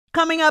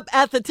Coming up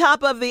at the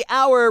top of the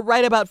hour,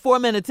 right about 4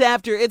 minutes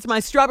after, it's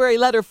my strawberry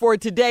letter for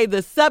today.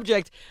 The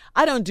subject,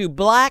 I don't do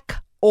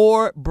black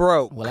or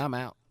broke. Well, I'm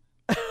out.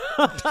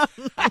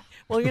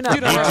 Well, you're not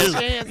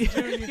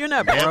broke. You're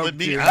not broke. With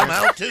me, I'm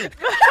out too.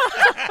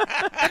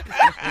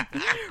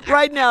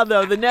 Right now,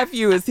 though, the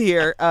nephew is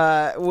here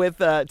with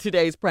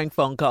today's prank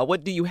phone call.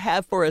 What do you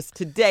have for us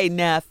today,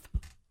 Neff?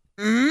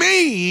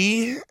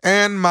 Me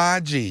and my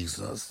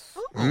Jesus.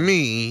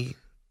 Me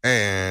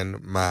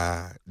and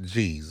my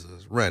Jesus.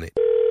 Run it.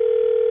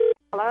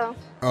 Hello?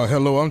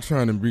 Hello, I'm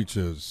trying to reach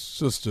a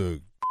sister.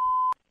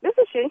 This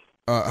is she.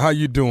 How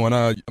you doing?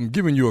 I'm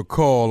giving you a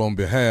call on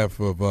behalf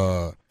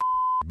of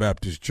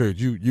Baptist Church.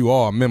 You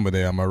are a member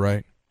there, am I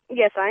right?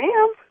 Yes, I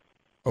am.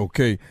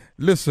 Okay.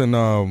 Listen,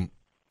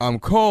 I'm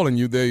calling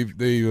you. They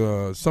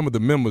some of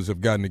the members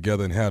have gotten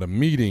together and had a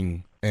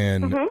meeting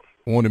and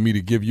wanted me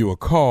to give you a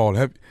call.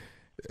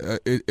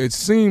 It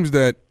seems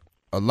that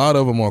a lot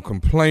of them are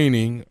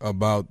complaining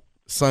about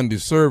Sunday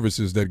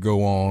services that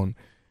go on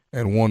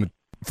and wanted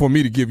for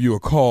me to give you a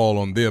call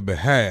on their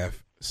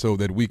behalf so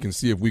that we can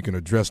see if we can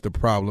address the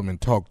problem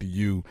and talk to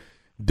you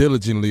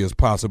diligently as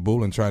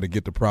possible and try to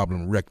get the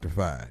problem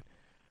rectified.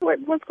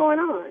 What's going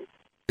on?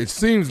 It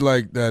seems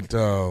like that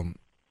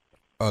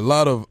a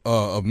lot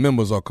of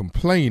members are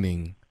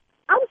complaining.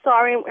 I'm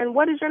sorry, and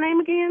what is your name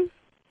again?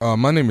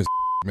 My name is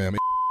ma'am.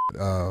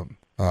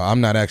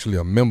 I'm not actually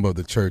a member of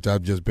the church.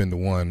 I've just been the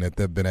one that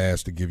they've been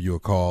asked to give you a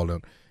call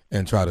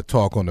and try to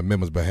talk on the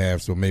members'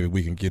 behalf so maybe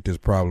we can get this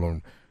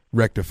problem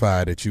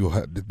rectified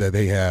that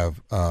they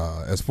have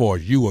as far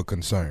as you are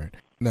concerned.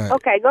 Now,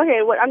 okay, go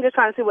ahead. I'm just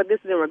trying to see what this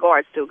is in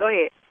regards to. Go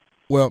ahead.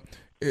 Well,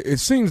 it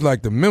seems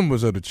like the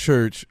members of the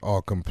church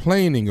are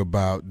complaining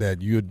about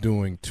that you're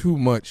doing too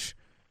much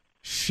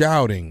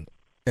shouting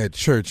at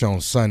church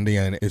on Sunday,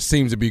 and it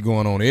seems to be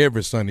going on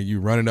every Sunday. You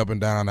running up and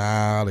down the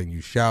aisle and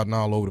you shouting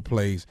all over the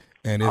place.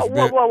 And it's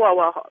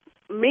whoa.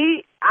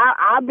 Me,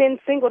 I've been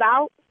singled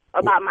out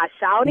about my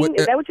shouting.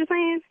 Is that what you're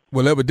saying?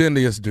 Well,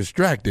 evidently it's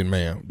distracting,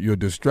 ma'am. You're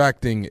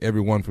distracting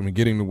everyone from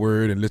getting the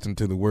word and listening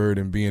to the word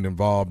and being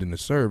involved in the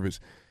service.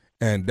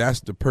 And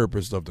that's the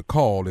purpose of the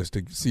call, is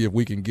to see if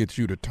we can get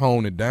you to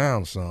tone it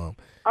down some.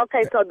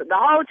 Okay, so the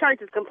whole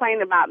church is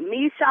complaining about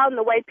me shouting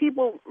the way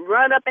people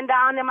run up and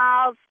down them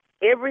aisles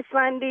every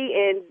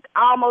Sunday and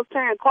almost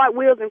turn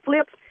cartwheels and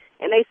flips,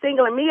 and they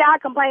singling me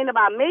out, complaining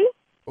about me?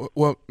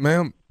 Well,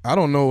 ma'am, I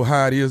don't know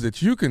how it is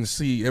that you can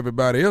see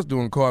everybody else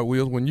doing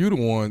cartwheels when you're the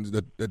ones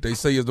that they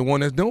say is the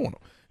one that's doing them.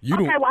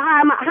 Well,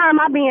 how am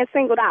I being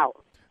singled out?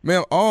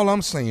 Ma'am, all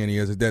I'm saying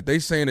is that they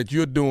saying that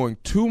you're doing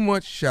too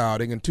much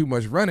shouting and too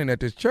much running at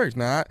this church.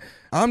 Now,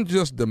 I'm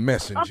just the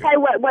messenger. Okay,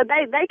 well,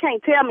 they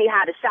can't tell me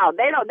how to shout.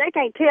 They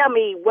can't tell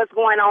me what's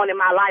going on in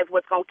my life,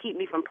 what's going to keep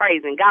me from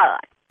praising God.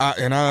 They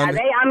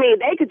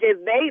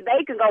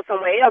can go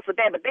somewhere else with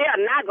that, but they are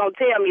not going to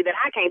tell me that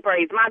I can't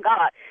praise my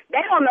God.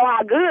 They don't know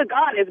how good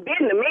God has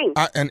been to me.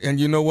 And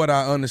you know what?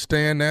 I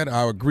understand that.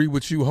 I agree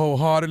with you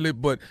wholeheartedly,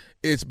 but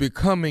it's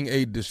becoming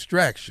a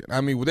distraction.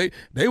 I mean,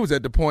 they was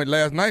at the point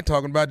last night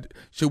talking about,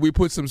 should we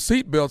put some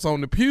seatbelts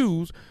on the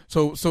pews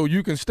so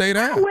you can stay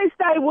down? I wish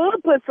they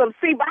would put some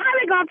seat, but how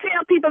they going to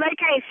tell people they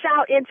can't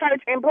shout in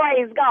church and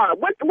praise God?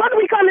 What do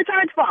we come to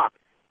church for?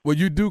 Well,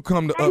 you do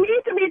come to... They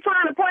need to be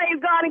trying to praise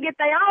God and get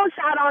their own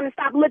shout on and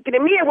stop looking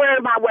at me and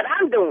worrying about what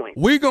I'm doing.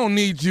 We're going to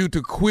need you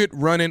to quit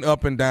running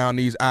up and down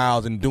these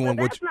aisles and doing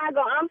what you...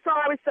 I'm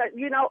sorry, sir.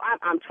 You know,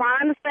 I'm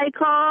trying to stay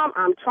calm.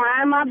 I'm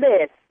trying my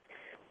best.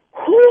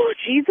 Whew,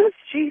 Jesus.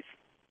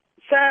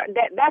 Sir,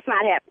 that's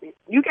not happening.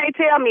 You can't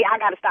tell me I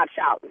got to stop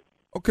shouting.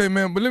 Okay,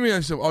 ma'am, but let me ask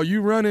you something. Are you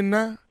running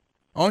now?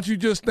 Aren't you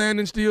just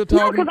standing still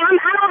talking? No, because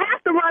I don't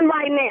have to run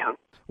right now.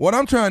 What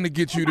I'm trying to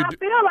get you to do... I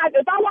feel like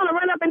if I want to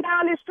run up and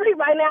down this street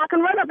right now, I can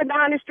run up and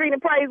down this street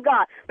and praise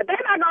God. But they're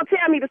not going to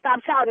tell me to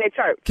stop shouting at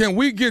church. Can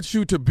we get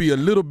you to be a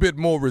little bit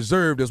more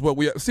reserved as what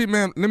we... See,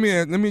 ma'am, let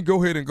me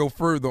go ahead and go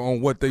further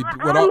on what they do.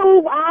 I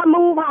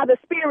move how the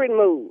Spirit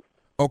moves.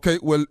 Okay,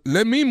 well,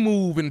 let me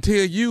move and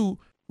tell you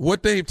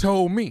what they've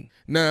told me.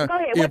 Now, go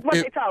ahead, what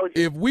they told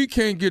you. If we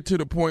can't get to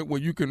the point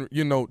where you can,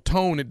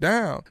 tone it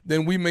down,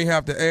 then we may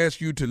have to ask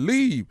you to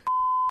leave.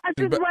 Let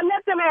them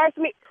ask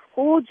me.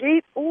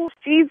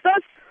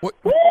 Jesus. What?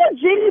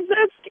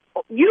 Jesus.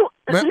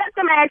 Let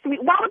them ask me.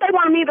 Why would they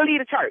want me to leave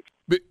the church?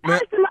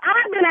 I've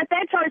been at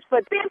that church for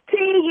 15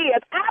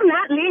 years. I'm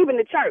not leaving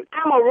the church.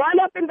 I'm going to run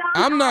up and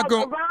down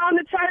around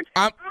the church.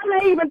 I'm going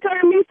to even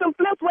turn me some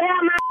flips where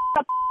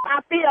I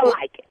feel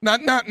like it.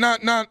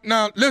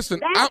 Now,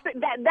 listen.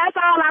 That's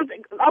all I'm...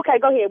 Okay,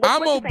 go ahead.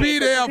 I'm going to be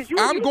there.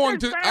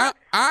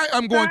 I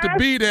am going to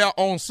be there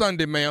on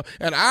Sunday, ma'am,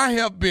 and I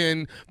have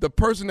been the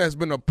person that's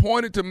been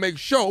appointed to make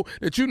sure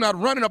that you're not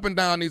running up and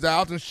down these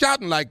aisles and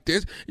shouting like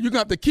this. You're going to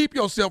have to keep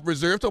yourself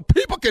reserved so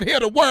people can hear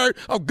the word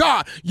of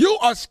God. You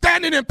are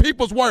standing in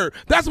people's word.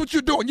 That's what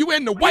you're doing. You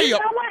in the way of... You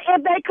know what?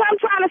 If they come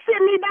trying to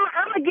sit me down,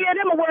 I'm going to give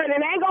them a word,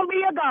 and it ain't going to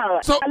be a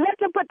God. So let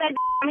them put their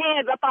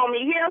hands up on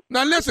me here.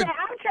 Now, listen.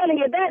 I'm telling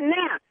you that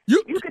now.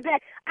 You could say,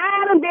 I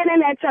haven't been in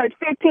that church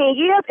 15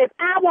 years. If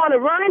I want to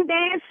run,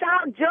 dance,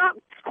 shout,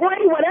 jump,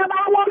 scream, whatever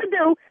I want to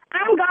do, I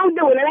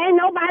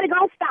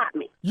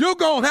You're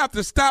going to have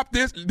to stop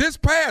this. This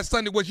past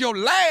Sunday was your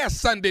last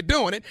Sunday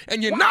doing it,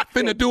 and you're not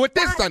finna do it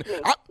this Sunday.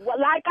 Well,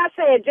 like I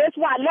said, just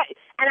watch.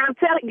 And I'm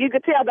telling you,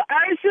 can tell the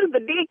ushers, the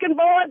deacon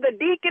board, the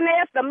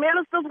deaconess, the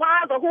minister's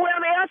wives, or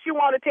whoever else you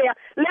want to tell,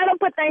 let them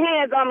put their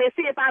hands on me and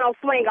see if I don't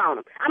swing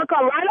on them. I'm going to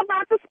come right up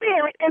out the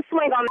spirit and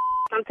swing on them.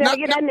 I'm telling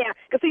you that now.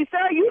 Because, see,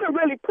 sir, you done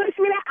really pushed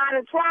me there. I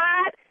done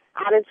tried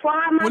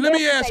my Well, let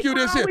me ask you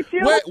this here.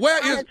 Where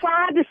is... I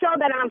tried to show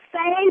that I'm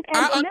saved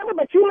and delivered,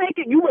 but you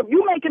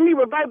making me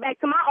revert back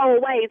to my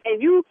own ways,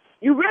 and you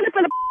really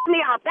finna me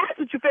off. That's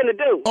what you finna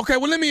do. Okay,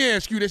 well, let me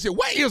ask you this here.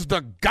 Where is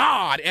the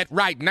God at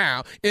right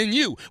now in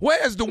you?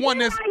 Where is the one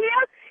that's... Right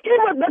here?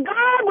 The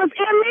God was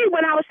in me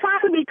when I was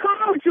trying to be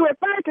calm with you at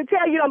first to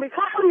tell you don't be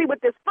calling me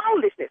with this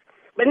foolishness.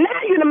 But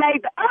now you done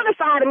made the other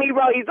side of me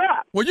raise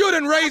up. Well, you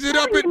done raised it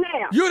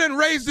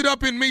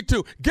up in me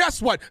too.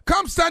 Guess what?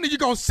 Come Sunday, you're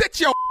gonna sit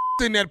your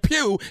in that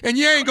pew and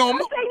you ain't gonna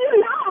move.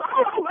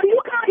 You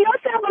call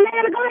yourself a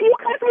man of God, you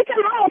cuss me till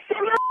I don't sit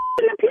my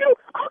in the pew.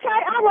 Okay,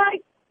 all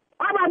right,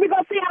 we're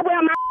gonna see how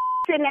well my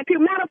sit in that pew.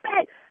 Matter of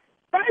fact,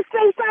 first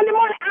thing Sunday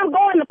morning, I'm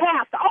going to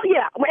pastor. Oh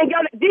yeah, and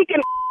your deacon,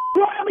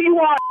 whoever you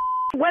are,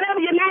 whatever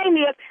your name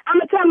is,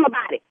 I'm gonna tell them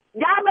about it.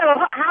 Y'all better,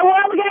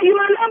 however gave you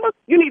my number,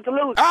 you need to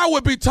lose. I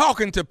would be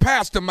talking to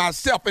Pastor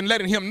myself and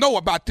letting him know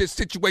about this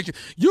situation.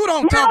 You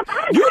don't talk.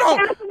 You don't.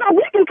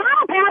 We can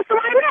call Pastor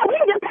right now. We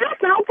can get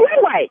Pastor on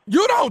freeway.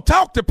 You don't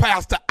talk to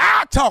Pastor.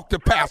 I talk to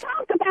Pastor. I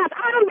talk to Pastor.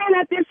 I done been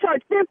at this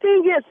church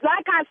 15 years.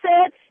 Like I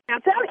said,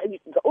 I'm telling you,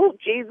 oh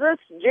Jesus,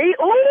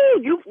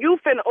 you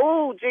finna,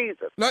 oh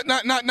Jesus.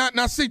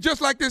 Now, see,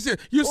 just like this here.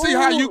 You see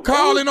how you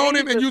calling on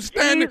him and you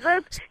standing.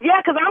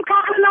 Yeah, because I'm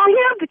calling on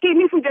him to keep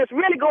me from just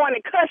really going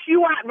and cuss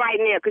you out right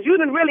now, because you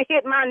done really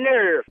hit my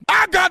nerve.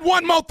 I got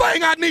one more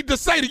thing I need to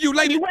say to you,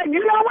 lady. Well,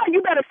 you know what?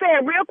 You better say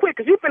it real quick,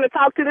 because you finna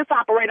talk to this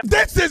operator.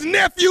 This is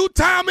nephew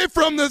Tommy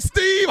from the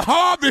Steve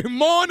Harvey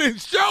Morning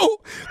Show.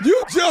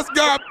 You just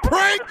got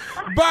pranked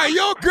by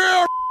your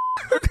girl.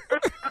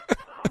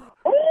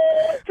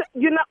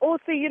 You know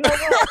what?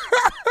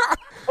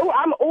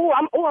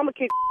 I'm gonna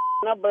kick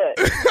my butt.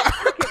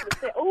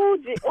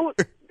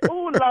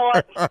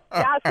 Lord.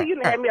 Y'all see, you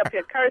done had me up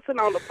here cursing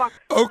on the phone.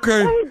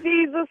 Okay. Oh,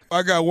 Jesus.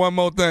 I got one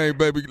more thing,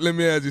 baby. Let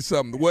me ask you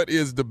something. What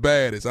is the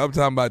baddest? I'm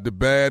talking about the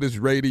baddest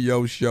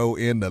radio show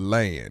in the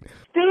land.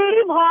 Steve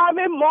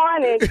Harvey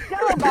Morning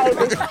Show,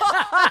 baby.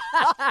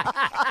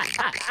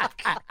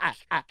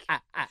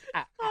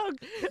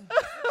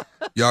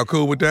 Y'all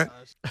cool with that?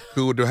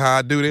 Cool with how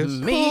I do this?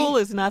 Cool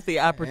is not the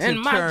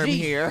operative term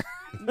here.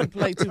 You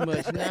play too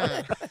much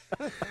now.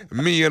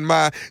 Me and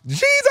my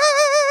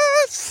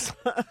Jesus.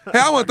 Hey,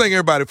 I want to thank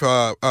everybody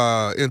for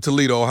in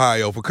Toledo,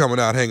 Ohio, for coming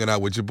out, hanging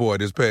out with your boy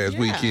this past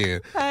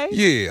weekend. Okay.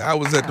 Yeah, I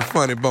was at the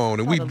Funny Bone,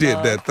 and we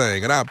did that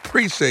thing. And I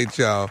appreciate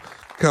y'all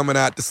coming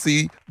out to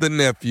see the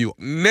nephew.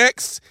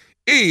 Next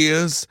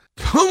is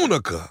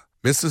Tunica,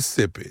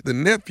 Mississippi. The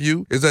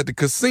nephew is at the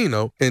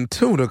casino in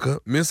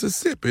Tunica,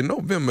 Mississippi,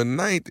 November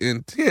 9th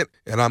and 10th.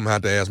 And I'm going to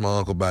have to ask my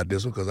uncle about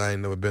this one because I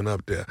ain't never been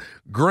up there.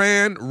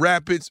 Grand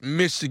Rapids,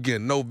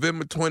 Michigan,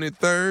 November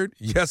 23rd.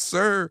 Yes,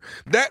 sir.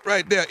 That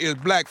right there is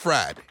Black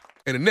Friday.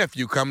 And the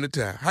nephew coming to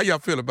town. How y'all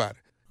feel about it?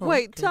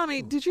 Wait,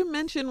 Tommy, did you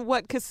mention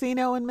what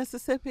casino in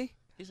Mississippi?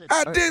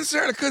 I didn't,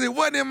 Shirley, because it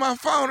wasn't in my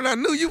phone, and I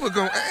knew you were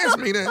going to ask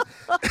me that.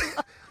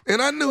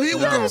 And I knew he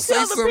was going to say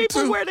something,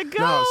 too. Where to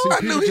go.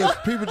 No, see,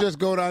 people just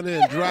go down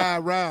there and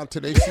drive around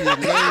till they see his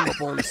name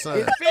up on the sign.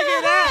 Figure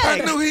it out.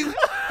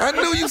 I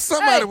knew you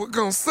somebody was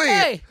going to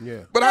say it.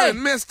 Yeah. But I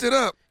done messed it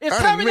up. Is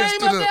Tommy name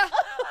up there?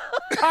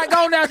 All right,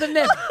 go down to the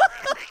next.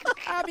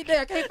 I'll be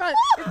there. Can't find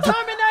it. Is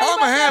Tommy name I'm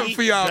going to have there? it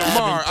for y'all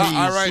tomorrow.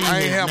 All right, I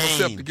ain't have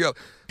myself together.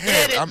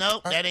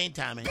 Nope, that ain't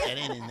Tommy. That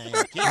ain't his name.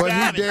 But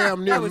he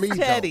damn near me,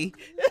 Teddy.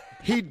 though.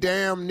 He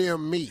damn near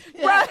me.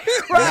 Right.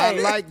 Not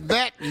like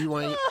that, you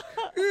ain't.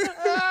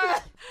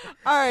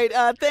 All right,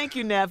 thank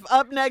you, Neff.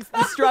 Up next,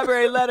 the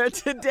Strawberry Letter.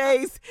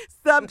 Today's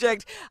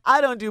subject,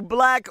 I don't do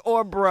black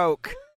or broke.